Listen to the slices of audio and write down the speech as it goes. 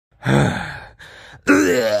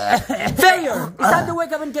Failure! It's time to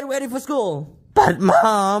wake up and get ready for school. But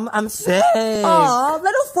Mom, I'm sick. Aw,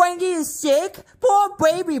 little Frankie is sick? Poor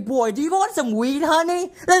baby boy. Do you want some weed, honey?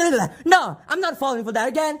 No, I'm not falling for that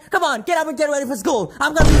again. Come on, get up and get ready for school.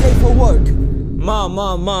 I'm gonna be late for work.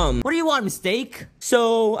 Mom. What do you want, Mistake?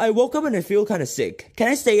 So, I woke up and I feel kinda sick. Can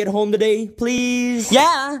I stay at home today, please?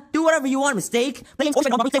 Yeah, do whatever you want, Mistake. I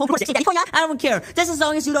don't care. Just as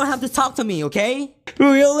long as you don't have to talk to me, okay?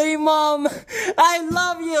 Really, Mom? I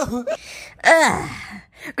love you.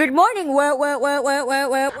 Good morning,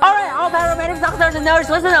 Alright, all paramedics, doctors, and nurses,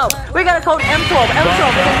 listen up. We got a code M12.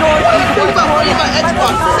 M12 is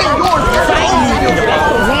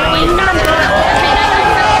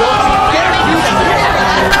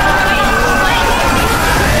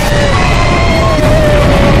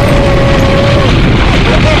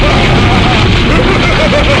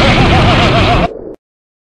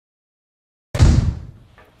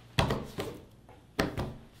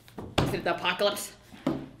Is it the apocalypse?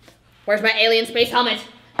 Where's my alien space helmet?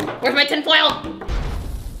 Where's my tinfoil?